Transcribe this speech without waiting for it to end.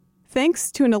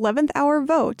Thanks to an 11th hour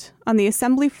vote on the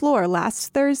Assembly floor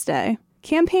last Thursday,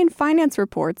 campaign finance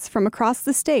reports from across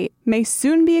the state may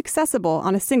soon be accessible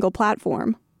on a single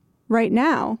platform. Right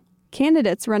now,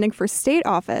 candidates running for state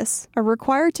office are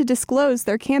required to disclose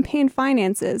their campaign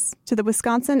finances to the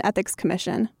Wisconsin Ethics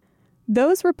Commission.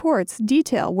 Those reports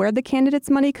detail where the candidate's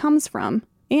money comes from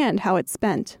and how it's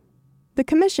spent. The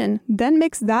commission then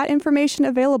makes that information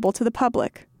available to the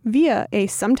public via a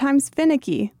sometimes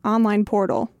finicky online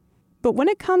portal. But when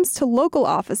it comes to local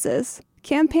offices,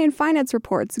 campaign finance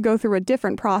reports go through a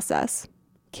different process.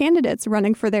 Candidates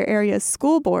running for their area's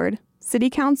school board, city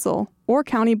council, or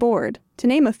county board, to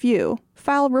name a few,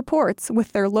 file reports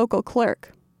with their local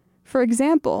clerk. For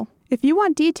example, if you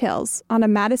want details on a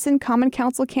Madison Common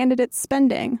Council candidate's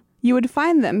spending, you would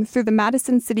find them through the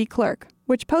Madison City Clerk,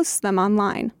 which posts them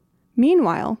online.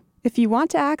 Meanwhile, if you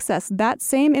want to access that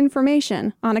same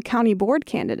information on a county board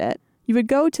candidate, you would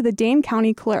go to the Dane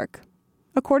County Clerk.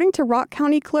 According to Rock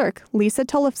County Clerk Lisa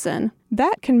Tullifson,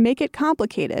 that can make it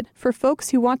complicated for folks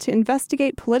who want to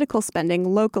investigate political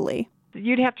spending locally.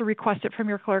 You'd have to request it from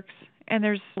your clerks, and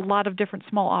there's a lot of different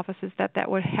small offices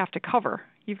that would have to cover.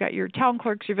 You've got your town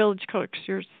clerks, your village clerks,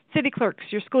 your city clerks,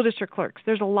 your school district clerks.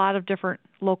 There's a lot of different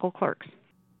local clerks.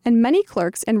 And many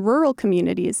clerks in rural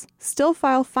communities still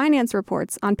file finance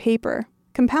reports on paper,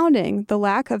 compounding the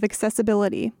lack of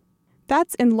accessibility.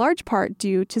 That's in large part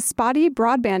due to spotty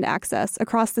broadband access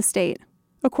across the state.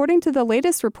 According to the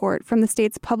latest report from the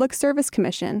state's Public Service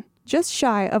Commission, just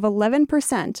shy of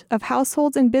 11% of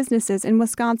households and businesses in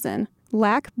Wisconsin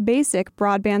lack basic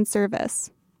broadband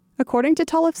service. According to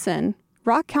Tullifson,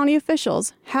 Rock County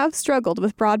officials have struggled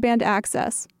with broadband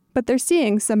access, but they're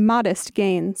seeing some modest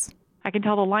gains. I can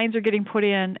tell the lines are getting put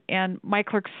in, and my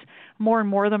clerks, more and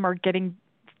more of them are getting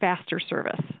faster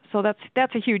service. So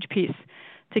that's a huge piece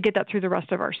to get that through the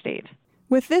rest of our state.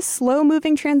 With this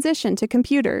slow-moving transition to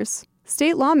computers,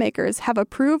 state lawmakers have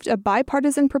approved a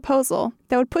bipartisan proposal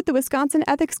that would put the Wisconsin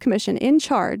Ethics Commission in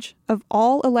charge of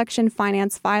all election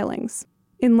finance filings.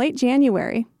 In late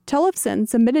January, Tullifson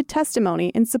submitted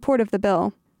testimony in support of the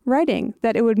bill, writing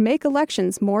that it would make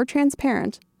elections more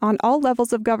transparent on all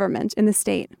levels of government in the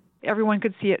state. Everyone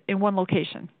could see it in one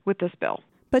location with this bill.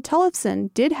 But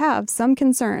Tullifson did have some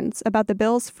concerns about the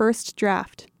bill's first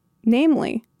draft,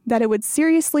 namely that it would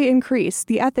seriously increase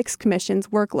the Ethics Commission's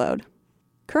workload.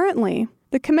 Currently,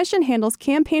 the commission handles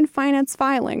campaign finance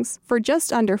filings for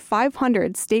just under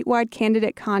 500 statewide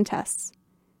candidate contests.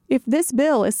 If this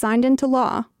bill is signed into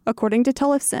law, according to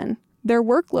Tullifson, their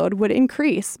workload would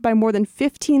increase by more than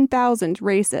 15,000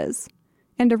 races.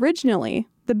 And originally,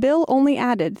 the bill only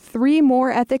added 3 more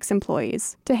ethics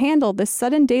employees to handle this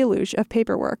sudden deluge of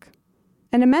paperwork.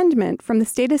 An amendment from the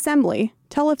state assembly,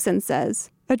 Tullifson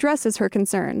says, addresses her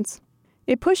concerns.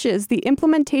 It pushes the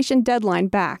implementation deadline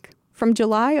back from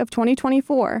July of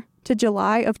 2024 to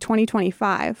July of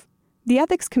 2025. The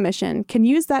Ethics Commission can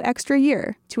use that extra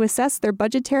year to assess their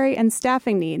budgetary and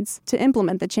staffing needs to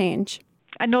implement the change.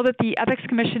 I know that the Ethics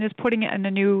Commission is putting in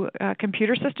a new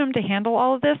computer system to handle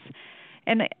all of this,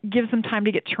 and it gives them time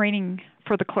to get training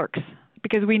for the clerks,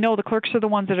 because we know the clerks are the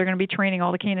ones that are going to be training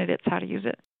all the candidates how to use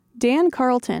it. Dan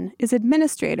Carlton is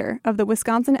administrator of the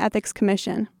Wisconsin Ethics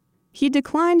Commission. He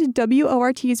declined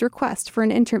WORT's request for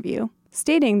an interview,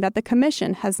 stating that the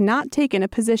commission has not taken a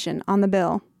position on the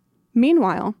bill.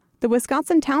 Meanwhile, the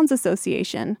Wisconsin Towns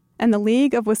Association and the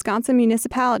League of Wisconsin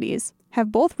Municipalities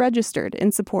have both registered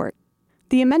in support.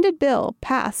 The amended bill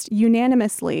passed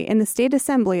unanimously in the state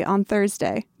assembly on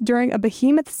Thursday during a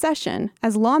behemoth session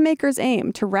as lawmakers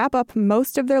aim to wrap up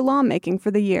most of their lawmaking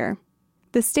for the year.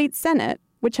 The state Senate,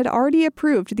 which had already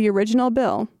approved the original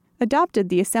bill, adopted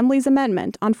the Assembly's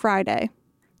amendment on Friday.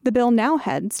 The bill now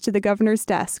heads to the governor's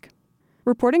desk.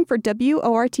 Reporting for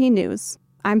WORT News,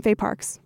 I'm Faye Parks.